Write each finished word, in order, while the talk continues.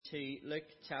to Luke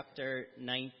chapter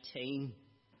 19.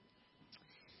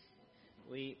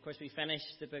 We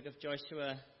finished the book of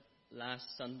Joshua last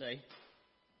Sunday.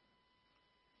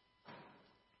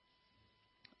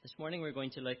 This morning we're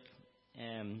going to look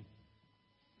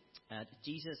at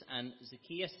Jesus and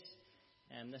Zacchaeus.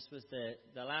 This was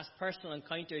the last personal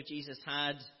encounter Jesus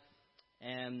had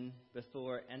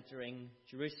before entering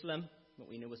Jerusalem, what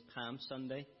we know as Palm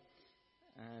Sunday,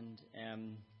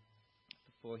 and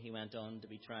before he went on to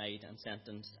be tried and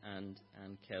sentenced and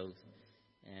killed.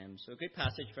 So a good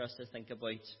passage for us to think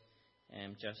about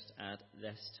just at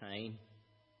this time.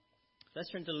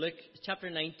 Let's turn to Luke chapter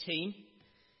 19.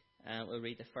 We'll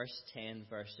read the first 10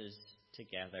 verses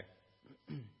together.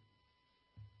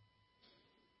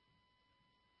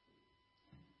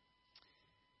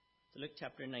 Luke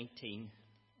chapter 19,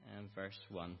 verse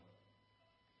 1.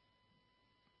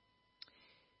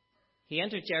 He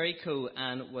entered Jericho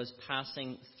and was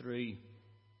passing through.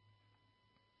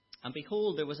 And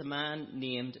behold, there was a man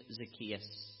named Zacchaeus.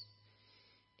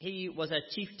 He was a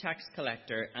chief tax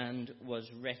collector and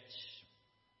was rich.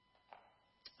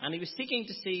 And he was seeking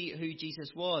to see who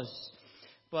Jesus was.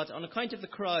 But on account of the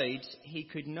crowd, he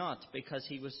could not, because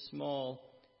he was small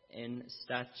in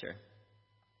stature.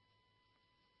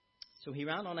 So he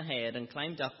ran on ahead and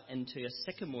climbed up into a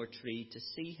sycamore tree to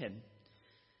see him,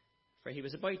 for he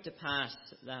was about to pass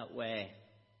that way.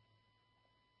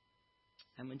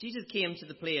 And when Jesus came to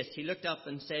the place, he looked up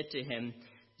and said to him,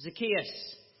 Zacchaeus,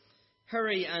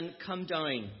 hurry and come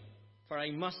down, for I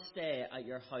must stay at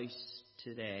your house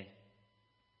today.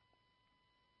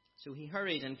 So he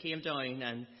hurried and came down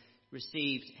and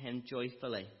received him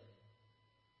joyfully.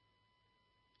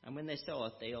 And when they saw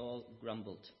it, they all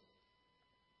grumbled.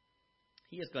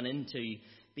 He has gone in to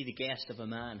be the guest of a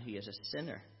man who is a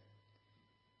sinner.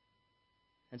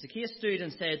 And Zacchaeus stood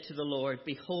and said to the Lord,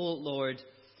 Behold, Lord,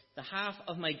 the half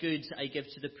of my goods I give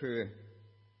to the poor.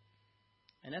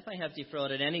 And if I have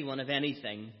defrauded anyone of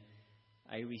anything,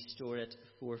 I restore it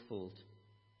fourfold.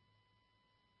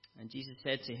 And Jesus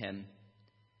said to him,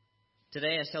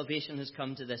 Today a salvation has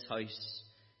come to this house,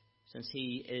 since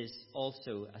he is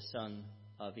also a son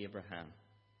of Abraham.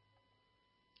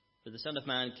 For the Son of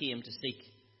Man came to seek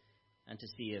and to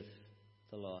save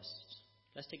the lost.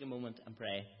 Let's take a moment and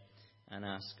pray and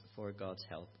ask for God's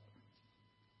help.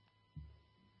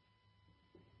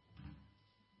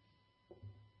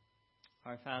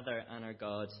 Our Father and our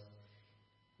God,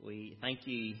 we thank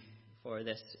you for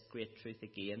this great truth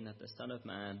again, that the Son of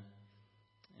Man,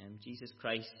 Jesus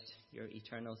Christ, your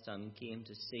eternal Son, came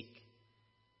to seek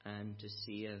and to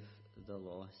save the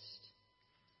lost.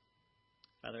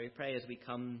 Father, we pray as we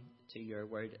come to your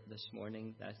word this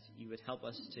morning that you would help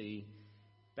us to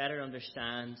better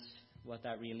understand what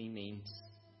that really means.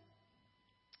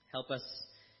 Help us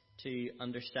to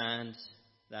understand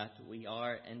that we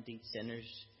are indeed sinners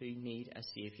who need a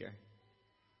Saviour.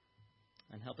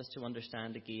 And help us to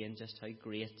understand again just how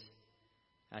great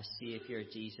a Saviour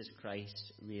Jesus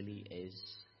Christ really is.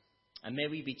 And may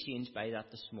we be changed by that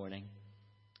this morning.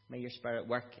 May your Spirit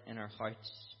work in our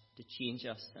hearts to change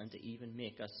us and to even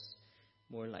make us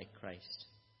more like Christ.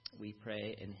 We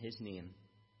pray in his name.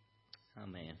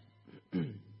 Amen.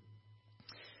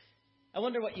 I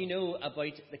wonder what you know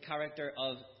about the character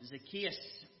of Zacchaeus.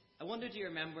 I wonder, do you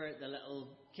remember the little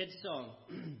kids' song?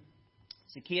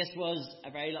 Zacchaeus was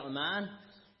a very little man,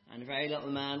 and a very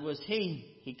little man was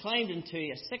he. He climbed into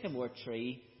a sycamore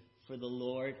tree for the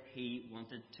Lord he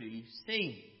wanted to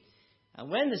see. And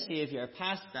when the Saviour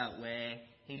passed that way,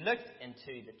 he looked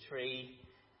into the tree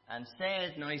and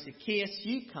said, Now, Zacchaeus,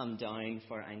 you come down,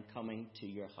 for I'm coming to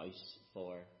your house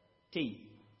for tea.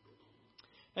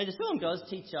 Now, the song does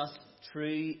teach us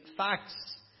true facts.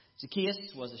 Zacchaeus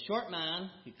was a short man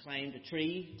who climbed a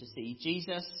tree to see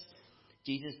Jesus.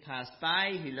 Jesus passed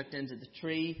by, he looked into the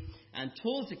tree and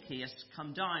told Zacchaeus,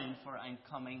 Come down, for I'm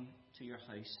coming to your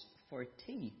house for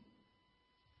tea.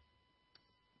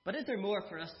 But is there more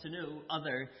for us to know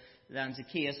other than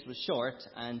Zacchaeus was short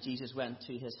and Jesus went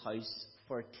to his house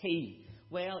for tea?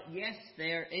 Well, yes,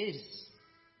 there is.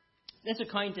 This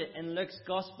account in Luke's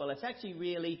Gospel, it's actually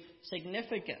really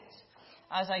significant.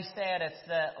 As I said, it's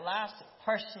the last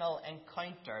personal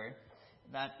encounter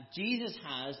that Jesus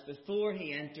has before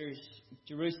he enters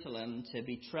Jerusalem to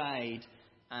be tried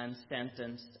and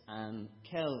sentenced and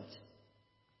killed.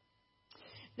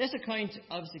 This account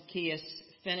of Zacchaeus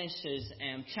finishes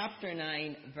chapter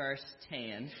 9, verse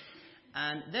 10.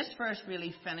 And this verse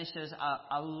really finishes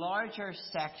a larger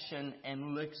section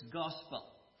in Luke's Gospel.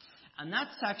 And that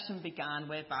section began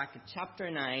way back at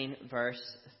chapter 9, verse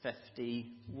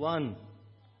 51.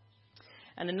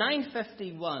 And in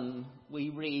 9:51 we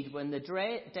read, when the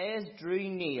days drew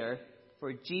near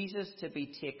for Jesus to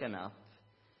be taken up,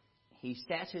 he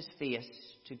set his face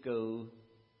to go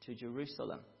to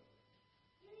Jerusalem.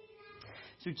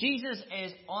 So Jesus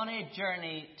is on a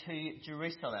journey to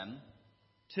Jerusalem,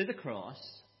 to the cross.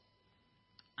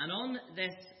 And on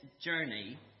this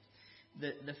journey,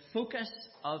 the focus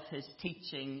of his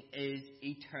teaching is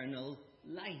eternal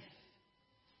life.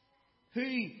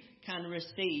 Who can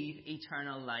receive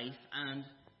eternal life and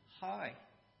how?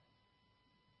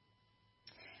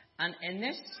 And in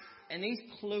this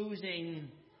closing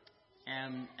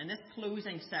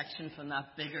section from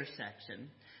that bigger section,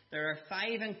 there are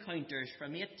 5 encounters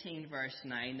from 18 verse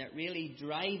 9 that really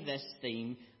drive this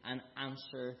theme and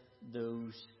answer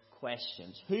those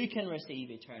questions. Who can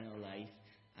receive eternal life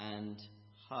and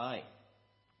how?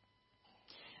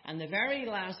 And the very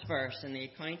last verse in the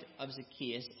account of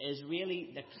Zacchaeus is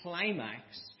really the climax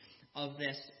of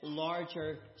this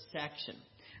larger section.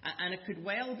 And it could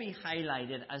well be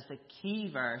highlighted as the key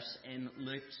verse in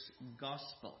Luke's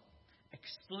Gospel,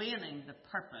 explaining the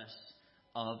purpose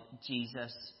of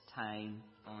Jesus' time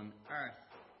on earth.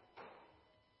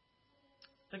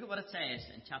 Look at what it says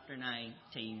in chapter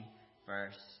 19,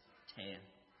 verse 10.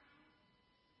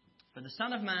 For the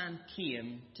Son of Man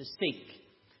came to seek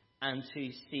and to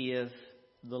save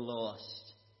the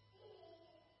lost.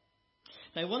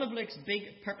 Now, one of Luke's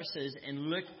big purposes in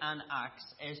Luke and Acts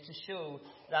is to show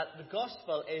that the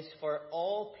gospel is for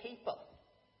all people.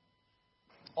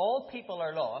 All people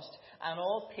are lost, and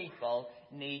all people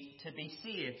need to be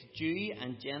saved. Jew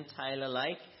and Gentile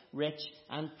alike, rich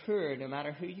and poor, no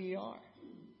matter who you are.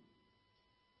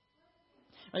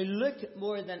 Now, Luke,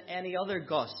 more than any other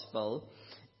gospel,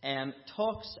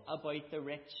 talks about the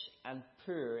rich and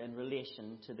poor in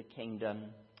relation to the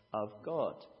kingdom of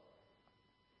God.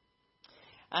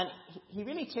 And he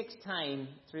really takes time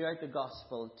throughout the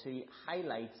gospel to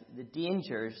highlight the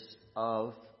dangers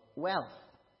of wealth.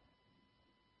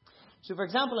 So, for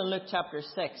example, in Luke chapter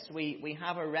 6, we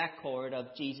have a record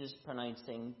of Jesus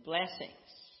pronouncing blessings.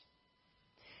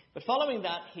 But following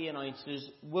that, he announces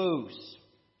woes.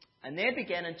 And they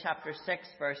begin in chapter 6,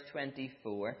 verse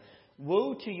 24.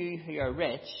 Woe to you who are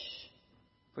rich,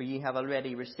 for ye have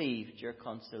already received your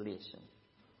consolation.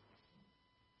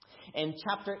 In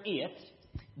chapter 8,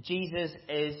 Jesus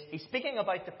he's speaking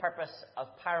about the purpose of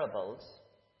parables,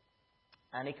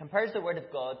 and he compares the word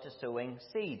of God to sowing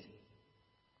seed.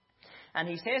 And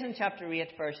he says in chapter 8,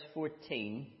 verse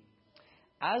 14,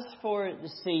 as for the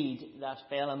seed that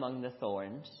fell among the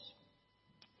thorns,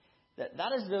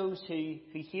 that is those who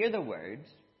hear the word,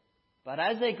 but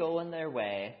as they go on their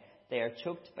way, they are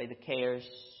choked by the cares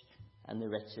and the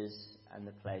riches and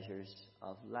the pleasures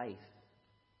of life.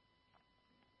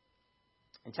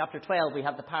 In chapter 12, we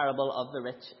have the parable of the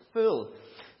rich fool,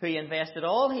 who invested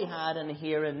all he had in the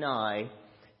here and now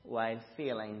while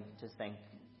failing to think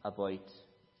about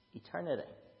eternity.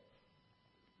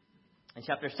 In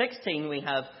chapter 16, we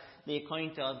have the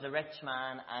account of the rich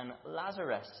man and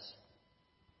Lazarus.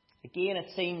 Again,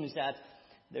 it seems that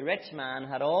the rich man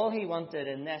had all he wanted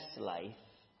in this life,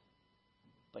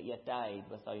 but yet died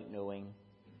without knowing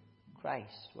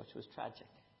Christ, which was tragic.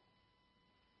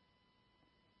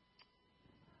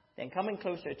 Then, coming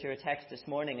closer to our text this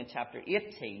morning in chapter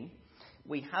 18,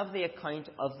 we have the account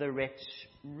of the rich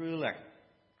ruler.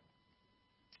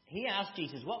 He asked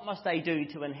Jesus, what must I do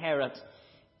to inherit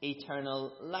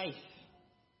eternal life?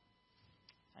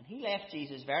 And he left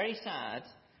Jesus very sad,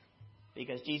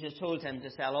 because Jesus told him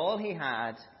to sell all he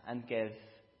had and give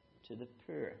to the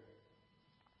poor.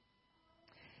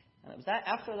 And it was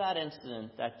after that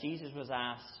incident that Jesus was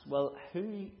asked, well,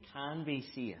 who can be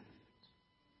saved?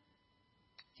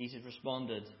 Jesus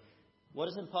responded, what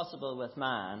is impossible with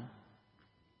man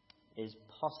is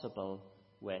possible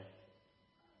with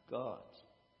God.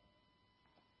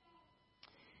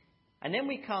 And then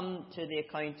we come to the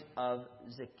account of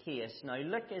Zacchaeus. Now,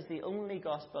 Luke is the only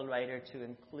gospel writer to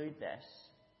include this.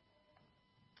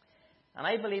 And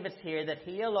I believe it's here that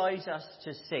he allows us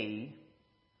to see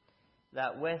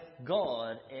that with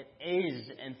God, it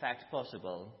is in fact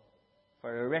possible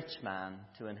for a rich man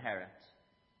to inherit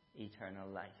eternal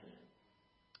life.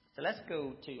 So let's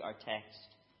go to our text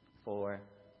for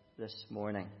this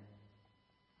morning.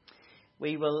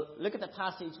 We will look at the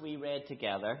passage we read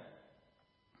together.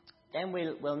 Then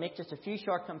we'll make just a few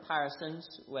short comparisons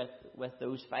with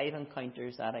those 5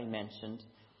 encounters that I mentioned.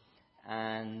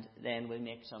 And then we'll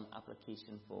make some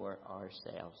application for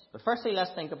ourselves. But firstly,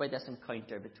 let's think about this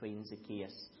encounter between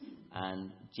Zacchaeus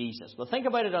and Jesus. We'll think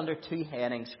about it under 2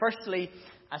 headings. Firstly,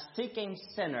 a seeking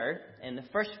sinner in the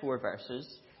first 4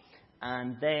 verses.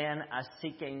 and then a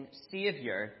seeking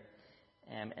Saviour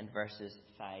in verses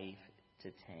 5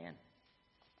 to 10.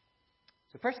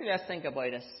 So firstly, let's think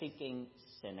about a seeking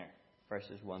sinner,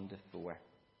 verses 1 to 4.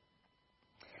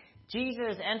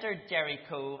 Jesus entered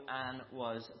Jericho and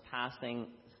was passing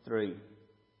through.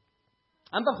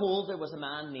 And behold, there was a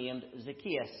man named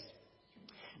Zacchaeus.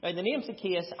 Now, the name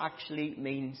Zacchaeus actually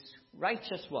means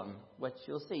righteous one, which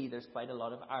you'll see there's quite a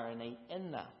lot of irony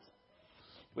in that.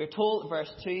 We're told,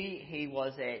 verse 2, he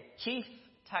was a chief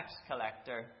tax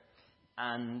collector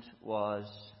and was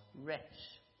rich.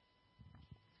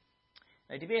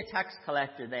 Now, to be a tax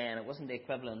collector then, it wasn't the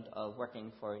equivalent of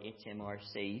working for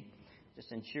HMRC,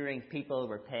 just ensuring people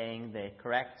were paying the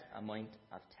correct amount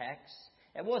of tax.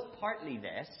 It was partly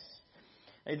this.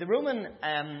 Now, the Roman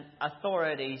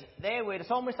authorities,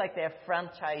 it's almost like they have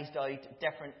franchised out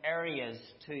different areas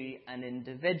to an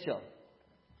individual.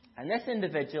 And this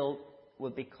individual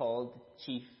would be called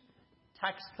chief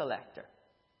tax collector.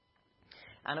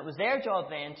 And it was their job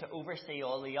then to oversee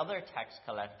all the other tax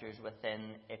collectors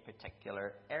within a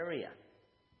particular area.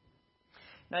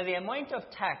 Now, the amount of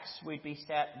tax would be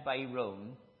set by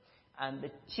Rome, and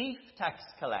the chief tax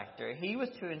collector, he was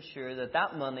to ensure that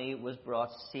that money was brought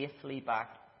safely back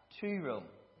to Rome.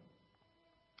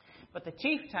 But the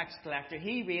chief tax collector,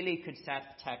 he really could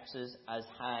set taxes as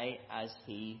high as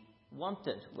he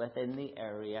wanted within the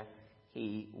area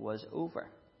he was over.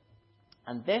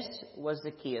 And this was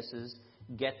Zacchaeus'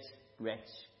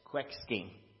 get-rich-quick scheme.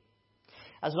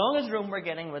 As long as Rome were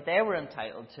getting what they were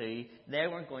entitled to, they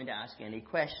weren't going to ask any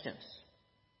questions.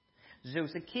 So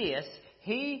Zacchaeus,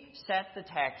 he set the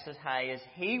tax as high as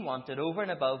he wanted, over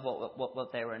and above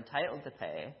what they were entitled to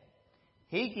pay.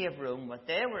 He gave Rome what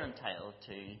they were entitled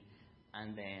to,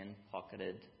 and then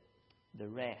pocketed the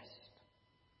rest.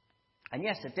 And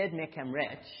yes, it did make him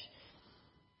rich,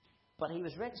 but he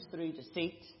was rich through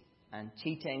deceit and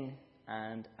cheating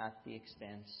and at the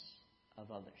expense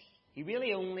of others. He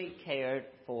really only cared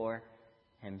for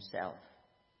himself.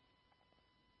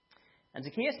 And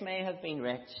Zacchaeus may have been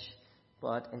rich,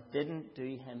 but it didn't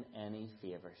do him any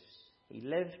favours. He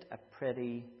lived a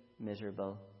pretty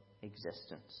miserable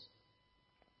existence.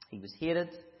 He was hated,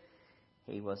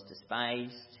 he was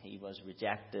despised, he was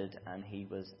rejected, and he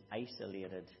was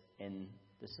isolated in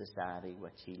the society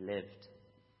which he lived.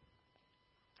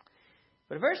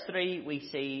 But in verse 3 we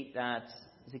see that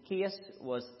Zacchaeus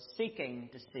was seeking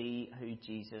to see who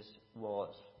Jesus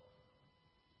was.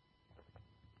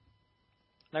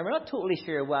 Now, we're not totally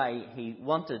sure why he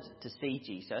wanted to see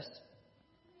Jesus.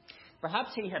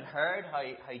 Perhaps he had heard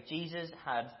how Jesus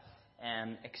had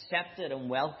accepted and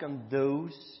welcomed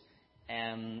those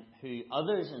who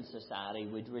others in society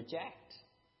would reject.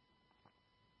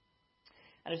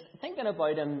 And I was thinking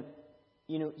about him,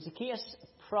 Zacchaeus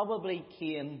probably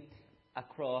came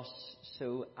across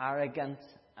so arrogant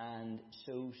and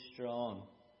so strong.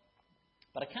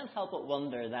 But I can't help but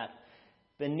wonder that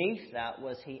beneath that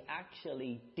was he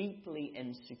actually deeply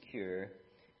insecure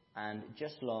and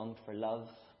just longed for love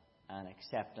and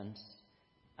acceptance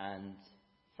and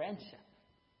friendship.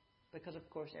 Because, of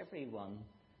course, everyone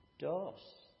does.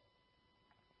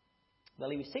 Well,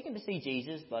 he was seeking to see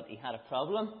Jesus, but he had a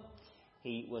problem.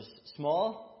 He was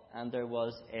small and there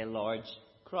was a large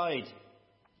crowd.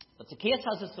 But Zacchaeus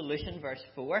has a solution, verse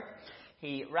 4.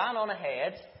 He ran on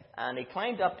ahead and he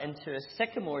climbed up into a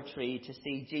sycamore tree to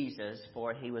see Jesus,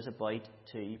 for he was about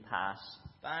to pass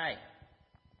by.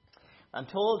 I'm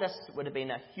told this would have been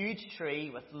a huge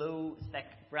tree with low, thick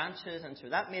branches, and so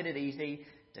that made it easy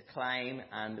to climb,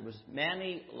 and there was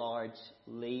many large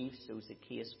leaves, so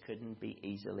Zacchaeus couldn't be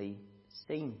easily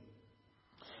seen.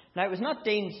 Now, it was not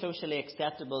deemed socially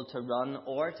acceptable to run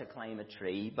or to climb a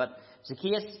tree, but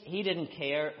Zacchaeus, he didn't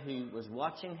care who was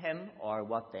watching him or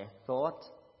what they thought.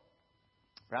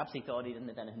 Perhaps he thought he didn't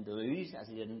have anything to lose, as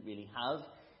he didn't really have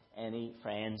any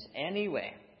friends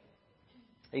anyway.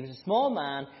 He was a small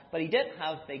man, but he did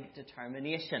have big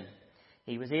determination.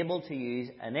 He was able to use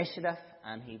initiative,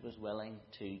 and he was willing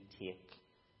to take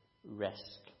risk.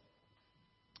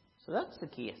 So that's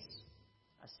Zacchaeus,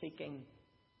 a seeking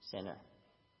sinner.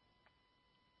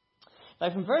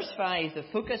 Now, from verse 5, the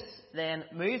focus then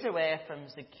moves away from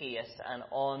Zacchaeus and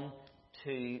on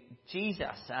to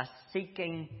Jesus, a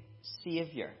seeking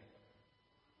Saviour.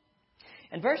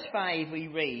 In verse 5, we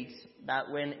read that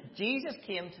when Jesus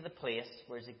came to the place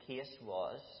where Zacchaeus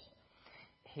was,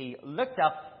 he looked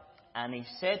up and he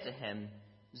said to him,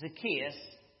 "Zacchaeus,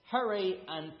 hurry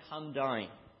and come down,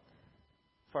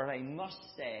 for I must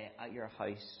stay at your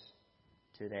house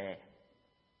today."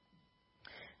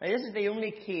 Now, this is the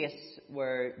only case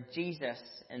where Jesus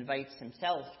invites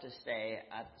himself to stay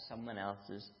at someone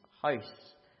else's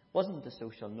house, Wasn't the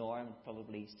social norm,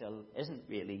 probably still isn't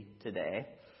really today.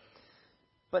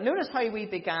 But notice how we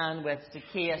began with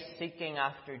Zacchaeus seeking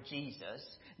after Jesus.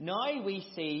 Now we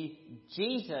see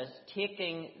Jesus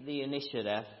taking the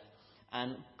initiative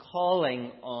and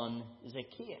calling on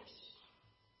Zacchaeus.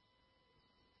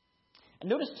 And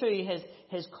notice too,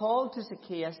 his call to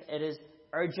Zacchaeus, it is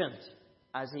urgent,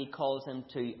 as he calls him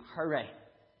to hurry.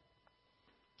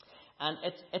 And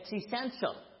it's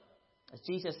essential. As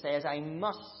Jesus says, I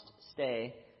must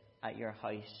stay at your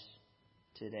house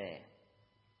today.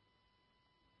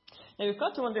 Now we've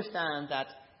got to understand that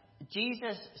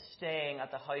Jesus staying at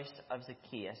the house of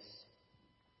Zacchaeus,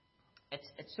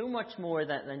 it's so much more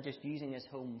than just using his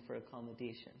home for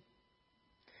accommodation.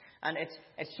 And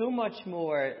it's so much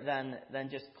more than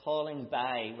just calling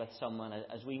by with someone,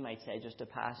 as we might say, just to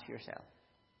pass yourself.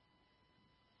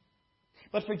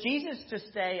 But for Jesus to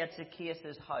stay at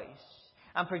Zacchaeus' house,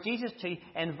 and for Jesus to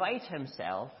invite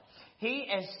himself, he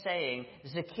is saying,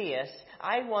 Zacchaeus,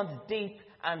 I want deep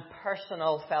and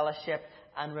personal fellowship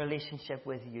and relationship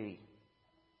with you.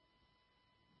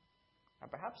 Or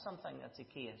perhaps something that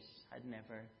Zacchaeus had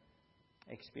never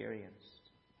experienced.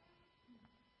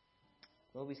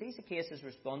 Well, we see Zacchaeus'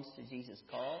 response to Jesus'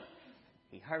 call.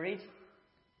 He hurried,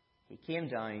 he came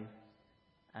down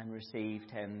and received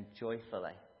him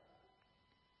joyfully.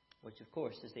 Which, of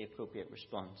course, is the appropriate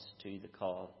response to the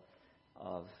call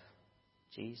of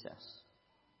Jesus.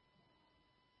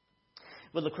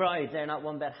 Well, the crowd, they're not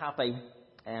one bit happy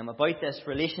about this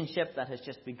relationship that has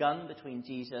just begun between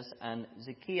Jesus and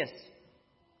Zacchaeus.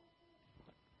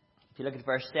 If you look at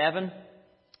verse 7,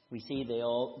 we see they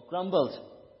all grumbled.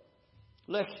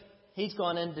 Look, he's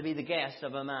gone in to be the guest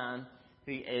of a man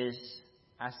who is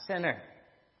a sinner.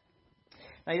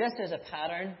 Now, this is a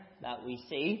pattern that we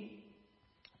see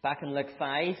back in Luke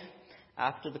 5,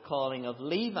 after the calling of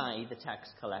Levi, the tax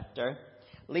collector.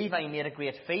 Levi made a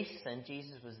great feast, and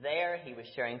Jesus was there. He was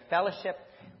sharing fellowship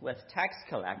with tax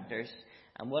collectors.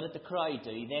 And what did the crowd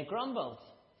do? They grumbled.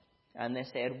 And they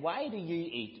said, why do you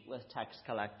eat with tax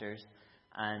collectors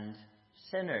and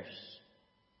sinners?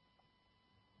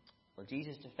 Well,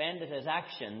 Jesus defended his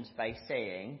actions by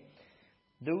saying,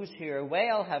 those who are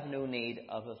well have no need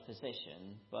of a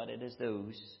physician, but it is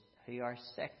those who are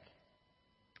sick.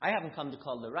 I haven't come to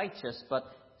call the righteous, but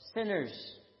sinners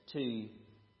to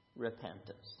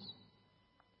repentance.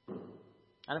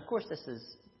 And of course, this is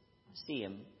the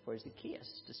same for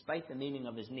Zacchaeus. Despite the meaning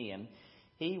of his name,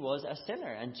 he was a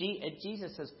sinner. And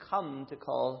Jesus has come to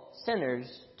call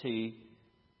sinners to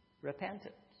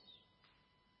repentance.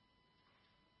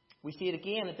 We see it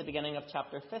again at the beginning of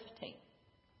chapter 15.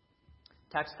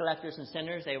 Tax collectors and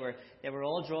sinners, they were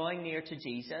all drawing near to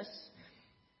Jesus.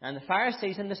 And the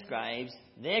Pharisees and the scribes,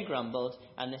 they grumbled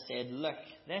and they said, look,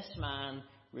 this man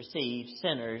receives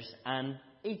sinners and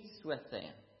eats with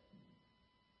them.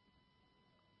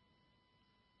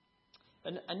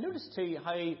 And notice too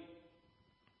how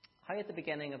at the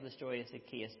beginning of the story of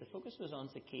Zacchaeus, the focus was on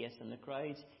Zacchaeus and the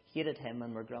crowds hated him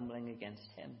and were grumbling against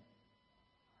him.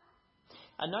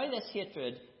 And now this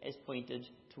hatred is pointed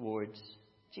towards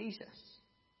Jesus.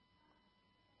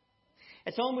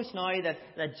 It's almost now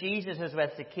that Jesus is with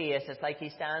Zacchaeus. It's like he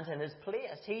stands in his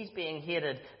place. He's being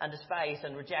hated and despised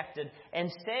and rejected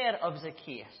instead of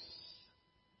Zacchaeus.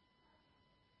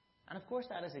 And of course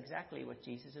that is exactly what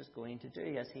Jesus is going to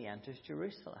do as he enters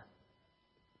Jerusalem.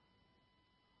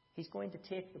 He's going to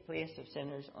take the place of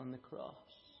sinners on the cross.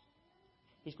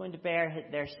 He's going to bear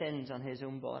their sins on his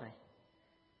own body.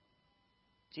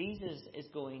 Jesus is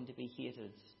going to be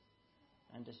hated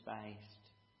and despised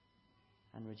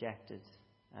and rejected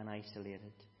and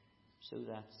isolated so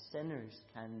that sinners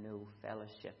can know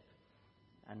fellowship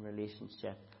and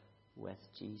relationship with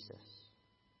Jesus.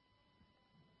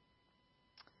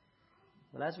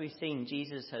 Well, as we've seen,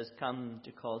 Jesus has come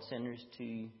to call sinners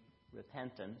to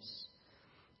repentance.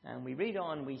 And we read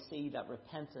on, we see that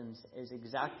repentance is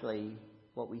exactly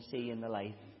what we see in the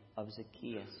life of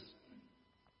Zacchaeus.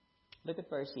 Look at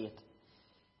verse 8.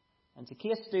 And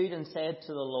Zacchaeus stood and said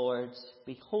to the Lord,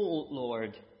 behold,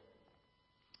 Lord,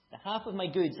 the half of my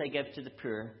goods I give to the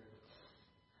poor,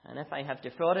 and if I have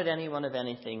defrauded anyone of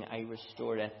anything, I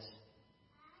restore it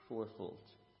fourfold.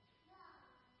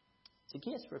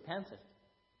 Zacchaeus repented.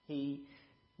 He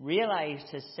realized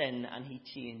his sin and he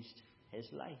changed his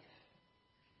life.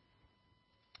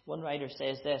 One writer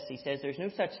says this. He says, there's no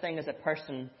such thing as a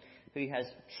person who has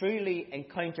truly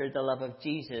encountered the love of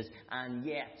Jesus and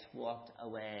yet walked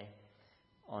away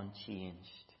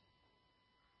unchanged.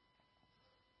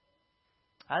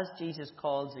 As Jesus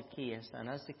called Zacchaeus and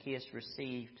as Zacchaeus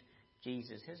received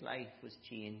Jesus, his life was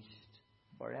changed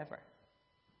forever.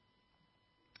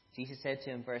 Jesus said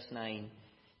to him, verse 9,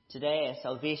 "Today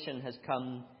salvation has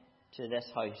come to this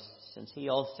house, since he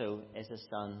also is a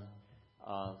son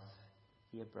of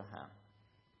Abraham."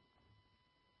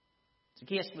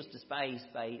 Zacchaeus was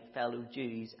despised by fellow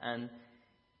Jews, and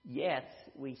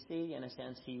yet we see, in a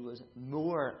sense, he was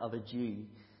more of a Jew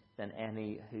than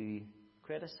any who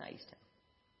criticized him.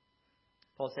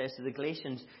 Paul says to the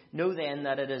Galatians, "Know then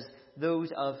that it is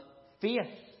those of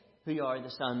faith who are the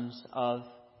sons of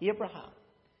Abraham."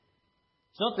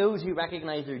 It's not those who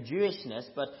recognize their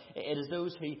Jewishness, but it is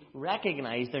those who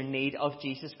recognize their need of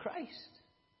Jesus Christ.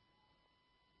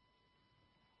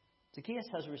 Zacchaeus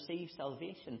has received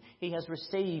salvation. He has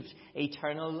received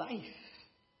eternal life.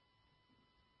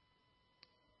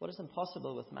 What is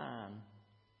impossible with man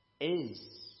is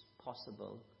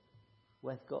possible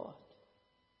with God.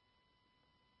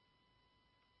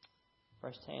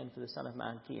 Verse 10, "For the Son of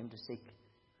Man came to seek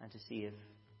and to save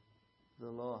the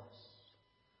lost."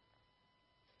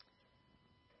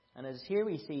 And as here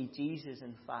we see, Jesus,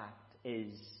 in fact,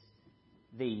 is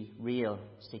the real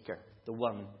seeker, the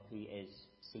one who is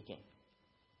seeking.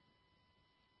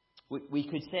 We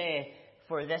could say,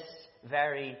 for this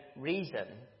very reason,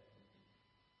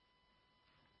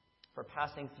 for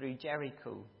passing through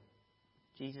Jericho,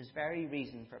 Jesus' very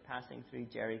reason for passing through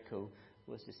Jericho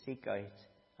was to seek out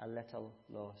a little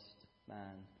lost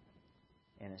man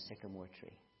in a sycamore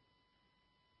tree.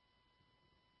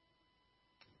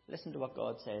 Listen to what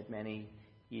God said many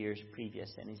years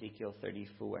previous in Ezekiel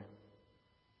 34.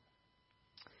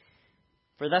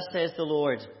 "For thus says the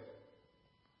Lord,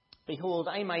 Behold,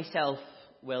 I myself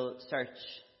will search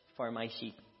for my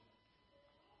sheep,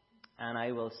 and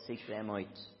I will seek them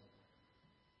out.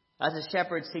 As a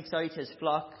shepherd seeks out his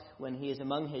flock when he is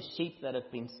among his sheep that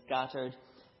have been scattered,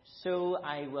 so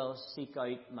I will seek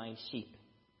out my sheep,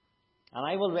 and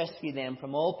I will rescue them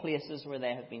from all places where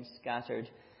they have been scattered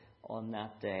on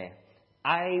that day.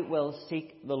 I will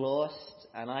seek the lost,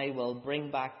 and I will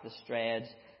bring back the strayed,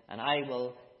 and I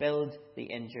will build the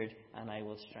injured, and I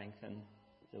will strengthen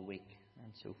the weak,"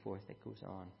 and so forth. It goes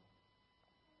on.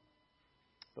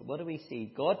 But what do we see?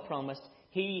 God promised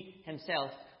He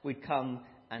Himself would come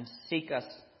and seek us,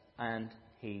 and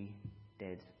He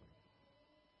did.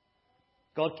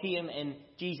 God came in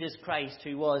Jesus Christ,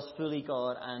 who was fully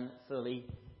God and fully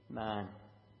man.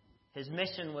 His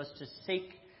mission was to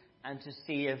seek and to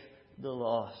save the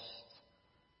lost.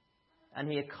 And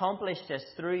He accomplished this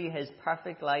through His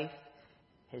perfect life,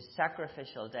 His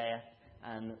sacrificial death,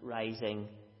 and rising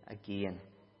again.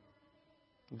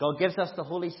 God gives us the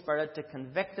Holy Spirit to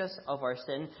convict us of our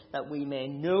sin, that we may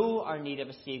know our need of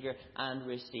a Saviour and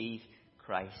receive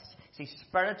Christ. See,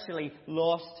 spiritually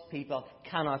lost people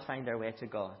cannot find their way to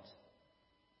God.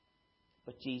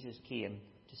 But Jesus came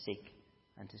to seek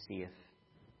and to save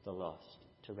the lost,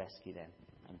 to rescue them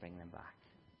and bring them back.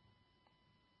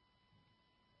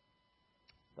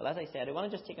 Well, as I said, I want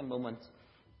to just take a moment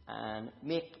and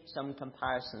make some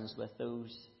comparisons with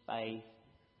those 5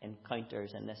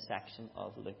 encounters in this section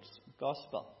of Luke's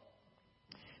Gospel.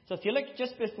 So if you look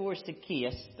just before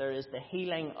Zacchaeus, there is the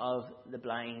healing of the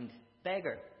blind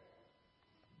beggar.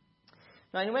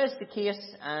 Now, in ways,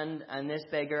 Zacchaeus and this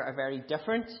beggar are very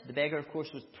different. The beggar, of course,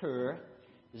 was poor.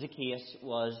 Zacchaeus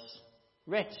was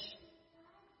rich.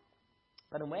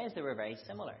 But in ways, they were very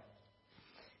similar.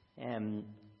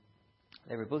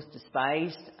 They were both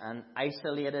despised and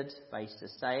isolated by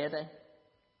society.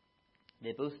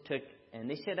 They both took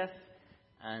initiative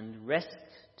and risked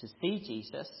to see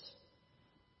Jesus.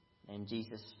 And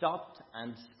Jesus stopped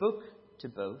and spoke to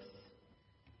both,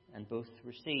 and both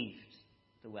received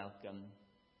the welcome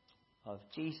of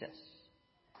Jesus.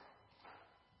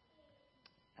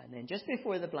 And then just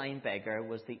before the blind beggar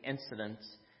was the incident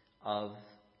of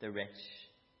the rich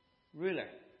ruler.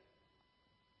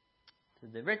 So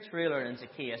the rich ruler and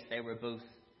Zacchaeus, they were both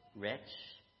rich,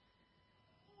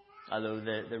 although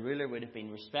the ruler would have been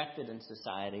respected in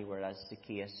society, whereas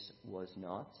Zacchaeus was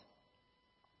not.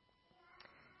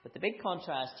 But the big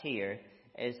contrast here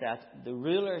is that the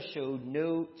ruler showed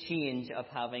no change of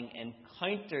having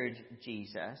encountered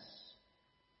Jesus.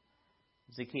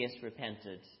 Zacchaeus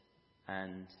repented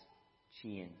and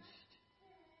changed.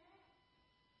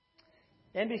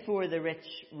 Then before the rich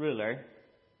ruler,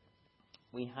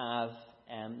 we have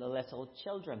the little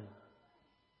children.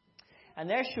 And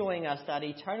they're showing us that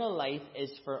eternal life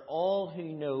is for all who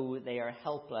know they are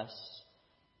helpless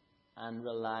and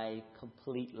rely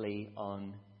completely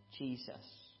on Jesus.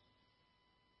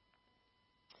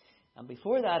 And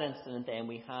before that incident, then,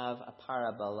 we have a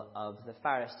parable of the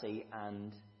Pharisee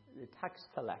and the tax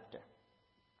collector.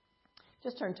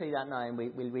 Just turn to that now and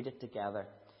we'll read it together.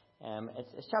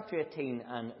 It's chapter 18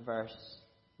 and verse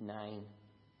 9.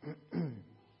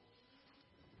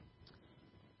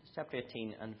 Chapter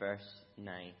 18 and verse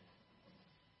 9.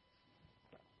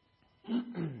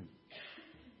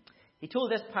 He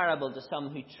told this parable to some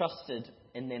who trusted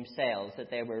in themselves that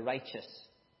they were righteous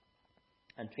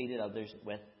and treated others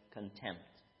with contempt.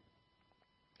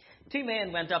 2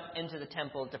 men went up into the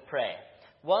temple to pray.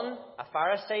 One, a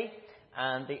Pharisee,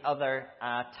 and the other,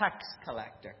 a tax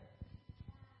collector.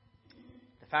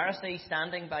 The Pharisee,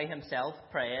 standing by himself,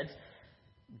 prayed,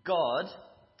 God,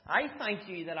 I thank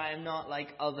you that I am not like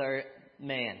other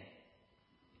men,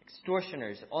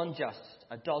 extortioners, unjust,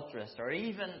 adulterous, or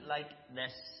even like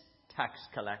this tax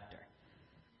collector.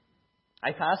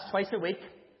 I fast twice a week.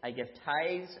 I give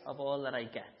tithes of all that I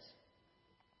get.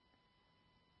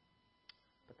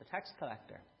 But the tax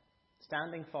collector,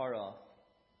 standing far off,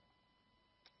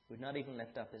 would not even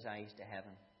lift up his eyes to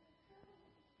heaven,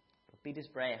 but beat his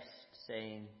breast,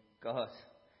 saying, God,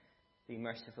 be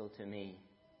merciful to me,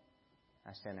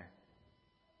 a sinner.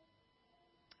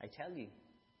 I tell you,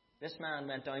 this man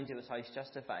went down to his house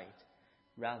justified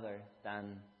rather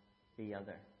than the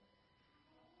other.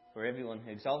 For everyone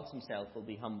who exalts himself will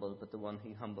be humbled, but the one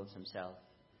who humbles himself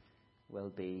will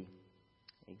be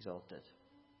exalted.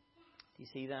 Do you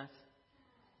see that?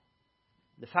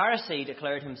 The Pharisee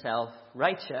declared himself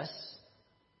righteous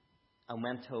and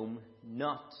went home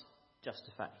not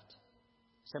justified,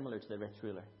 similar to the rich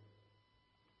ruler.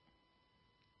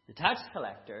 The tax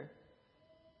collector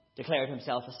declared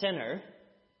himself a sinner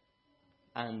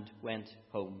and went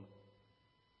home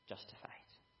justified.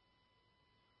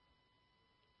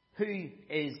 Who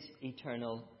is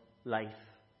eternal life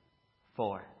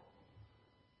for?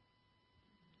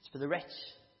 It's for the rich,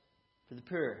 for the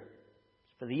poor,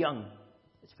 it's for the young,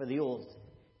 it's for the old,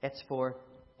 it's for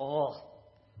all.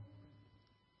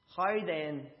 How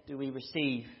then do we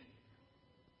receive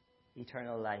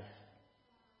eternal life?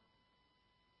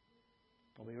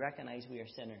 Well, we recognize we are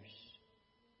sinners.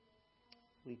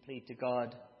 We plead to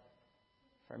God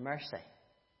for mercy.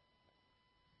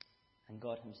 And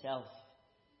God himself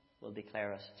will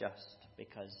declare us just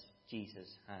because Jesus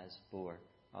has bore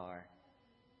our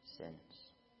sins.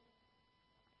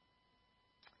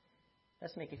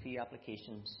 Let's make a few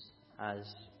applications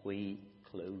as we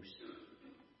close.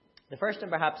 The first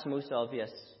and perhaps most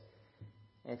obvious,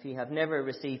 if you have never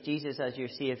received Jesus as your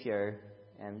Saviour,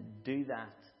 do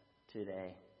that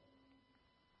today.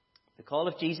 The call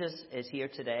of Jesus is here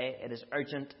today. It is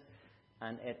urgent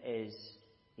and it is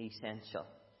essential.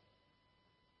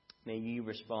 May you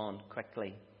respond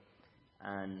quickly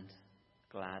and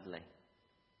gladly.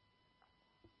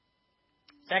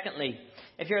 Secondly,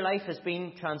 if your life has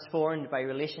been transformed by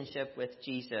relationship with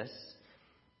Jesus,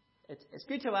 it's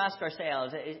good to ask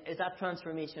ourselves, is that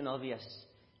transformation obvious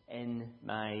in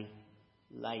my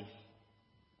life?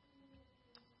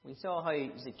 We saw how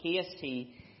Zacchaeus,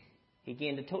 he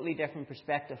gained a totally different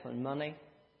perspective on money.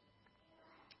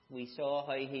 We saw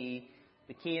how he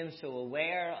became so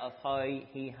aware of how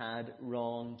he had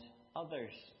wronged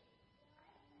others.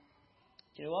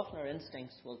 You know, often our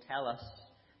instincts will tell us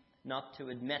not to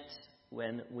admit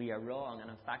when we are wrong, and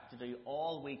in fact to do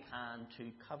all we can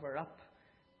to cover up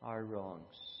our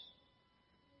wrongs.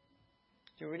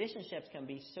 So relationships can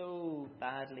be so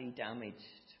badly damaged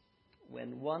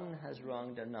when one has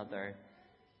wronged another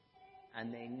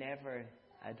and they never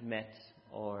admit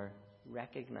or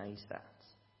recognize that.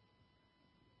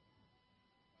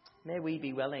 May we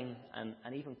be willing and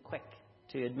even quick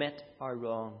to admit our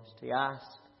wrongs, to ask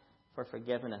for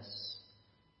forgiveness,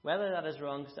 whether that is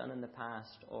wrongs done in the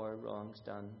past or wrongs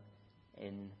done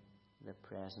in the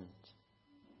present.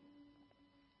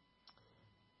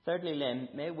 Thirdly, then,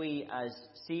 may we as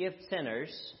saved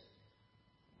sinners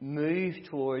move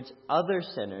towards other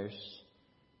sinners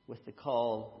with the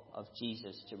call of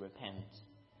Jesus to repent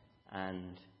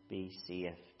and be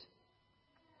saved.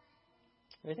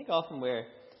 I think often we're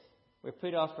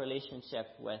put off relationship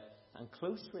with and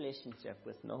close relationship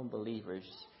with non-believers,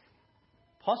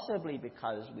 possibly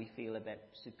because we feel a bit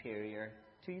superior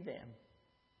to them.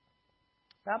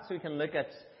 Perhaps we can look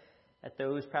at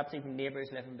those, perhaps even neighbours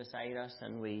living beside us,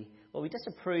 and we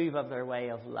disapprove of their way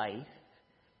of life,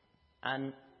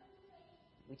 and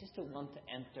we just don't want to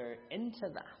enter into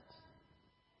that.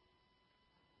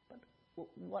 But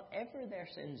whatever their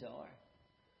sins are,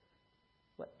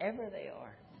 whatever they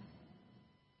are,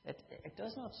 it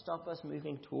does not stop us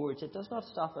moving towards, it does not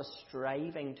stop us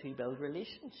striving to build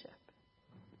relationship.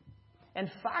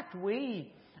 In fact,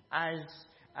 we, as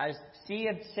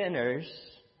saved sinners,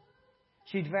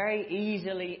 should very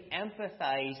easily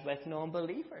empathize with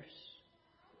non-believers.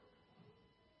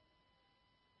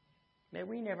 May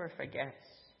we never forget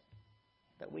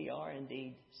that we are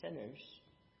indeed sinners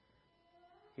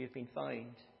who have been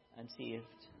found and saved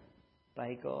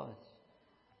by God.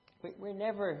 We're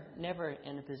never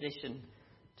in a position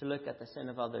to look at the sin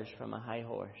of others from a high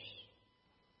horse.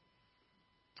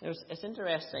 It's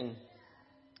interesting,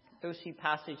 those few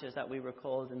passages that we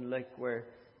recalled in Luke where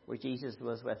Jesus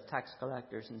was with tax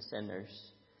collectors and sinners,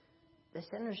 the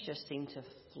sinners just seemed to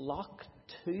flock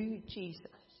to Jesus.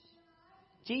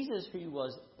 Jesus, who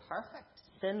was perfect,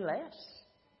 sinless.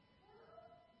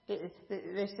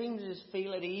 They seemed to just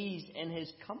feel at ease in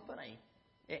his company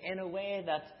in a way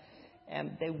that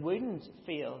they wouldn't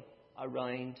feel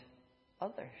around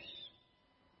others.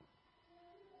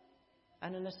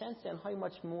 And in a sense then, how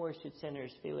much more should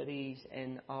sinners feel at ease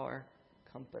in our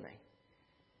company?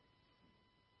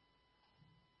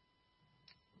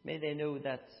 May they know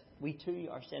that we too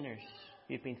are sinners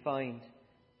who've been found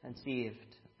and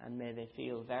saved, and may they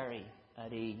feel very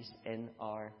at ease in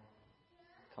our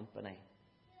company.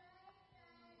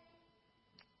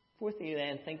 Fourthly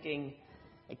then, thinking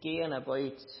again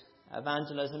about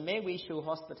evangelism, may we show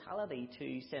hospitality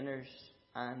to sinners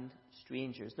and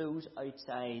strangers, those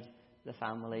outside the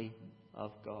family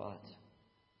of God.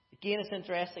 Again, it's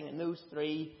interesting in those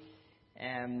three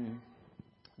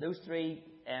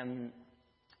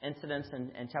incidents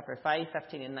in chapter 5,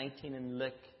 15 and 19 in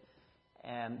Luke,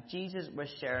 Jesus was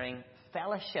sharing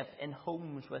fellowship in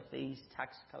homes with these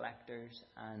tax collectors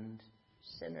and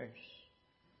sinners.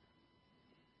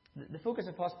 The focus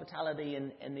of hospitality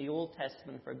in the Old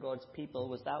Testament for God's people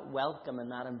was that welcome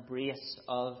and that embrace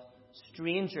of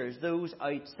strangers, those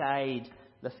outside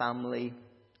the family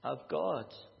of God.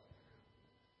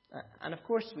 And of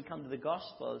course we come to the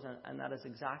Gospels, and that is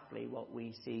exactly what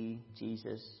we see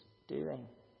Jesus doing.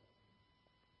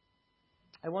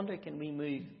 I wonder, can we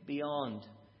move beyond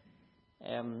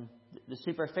the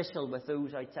superficial with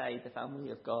those outside the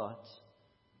family of God?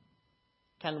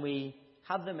 Can we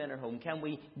have them in our home? Can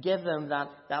we give them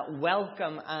that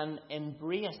welcome and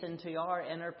embrace into our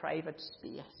inner private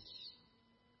space?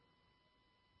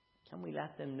 Can we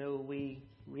let them know we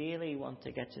really want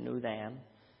to get to know them?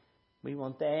 We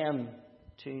want them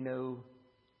to know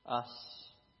us.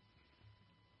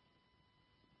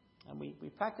 And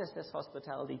we practice this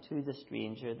hospitality to the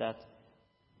stranger that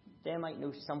they might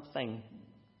know something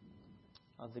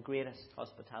of the greatest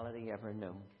hospitality ever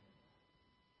known.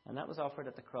 And that was offered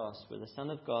at the cross, where the Son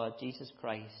of God, Jesus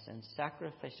Christ, in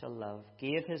sacrificial love,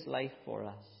 gave his life for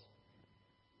us,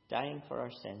 dying for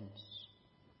our sins,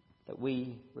 that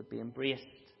we would be embraced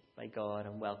by God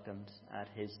and welcomed at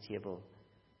his table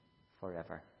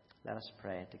forever. Let us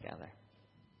pray together.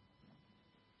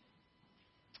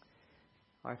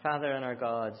 Our Father and our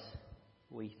God,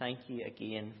 we thank you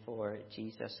again for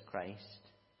Jesus Christ.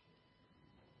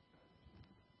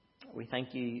 We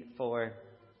thank you for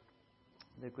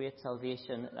the great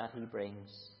salvation that he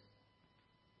brings.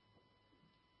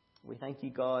 We thank you,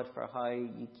 God, for how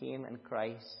you came in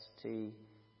Christ to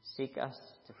seek us,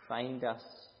 to find us,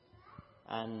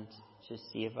 and to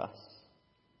save us.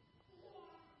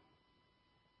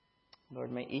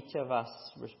 Lord, may each of us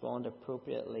respond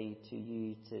appropriately to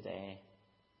you today.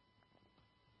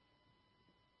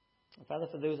 Father,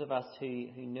 for those of us who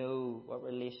know what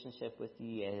relationship with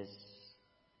you is,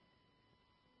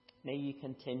 may you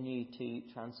continue to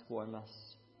transform us.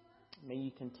 May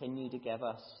you continue to give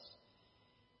us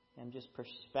just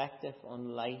perspective on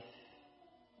life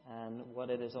and what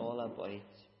it is all about.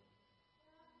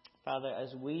 Father,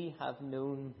 as we have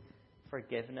known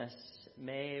forgiveness,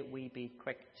 may we be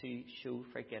quick to show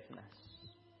forgiveness.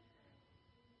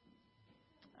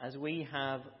 As we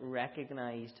have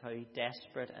recognized how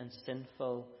desperate and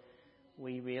sinful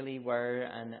we really were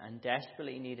and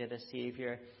desperately needed a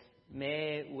Saviour,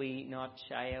 may we not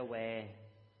shy away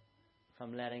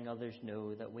from letting others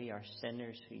know that we are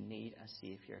sinners who need a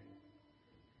Saviour.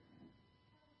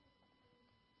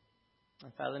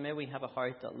 And Father, may we have a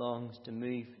heart that longs to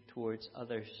move towards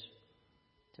others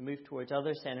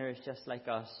sinners just like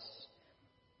us,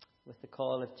 with the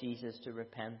call of Jesus to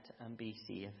repent and be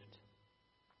saved.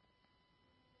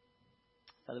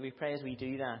 Father, we pray as we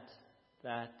do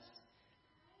that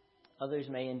others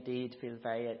may indeed feel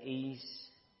very at ease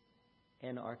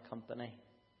in our company.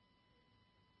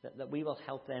 That we will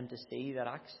help them to see that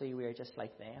actually we are just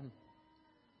like them.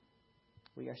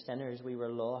 We are sinners, we were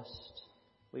lost,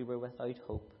 we were without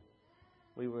hope,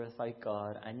 we were without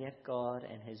God, and yet God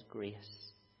in his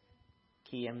grace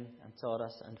came and sought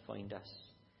us and found us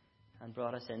and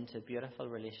brought us into a beautiful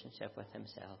relationship with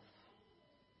himself.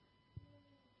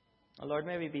 Oh Lord,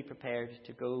 may we be prepared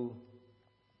to go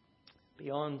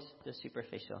beyond the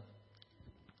superficial,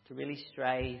 to really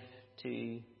strive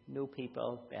to know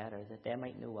people better, that they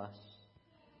might know us,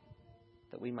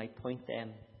 that we might point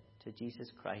them to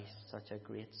Jesus Christ, such a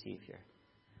great Saviour.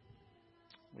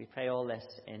 We pray all this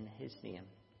in his name.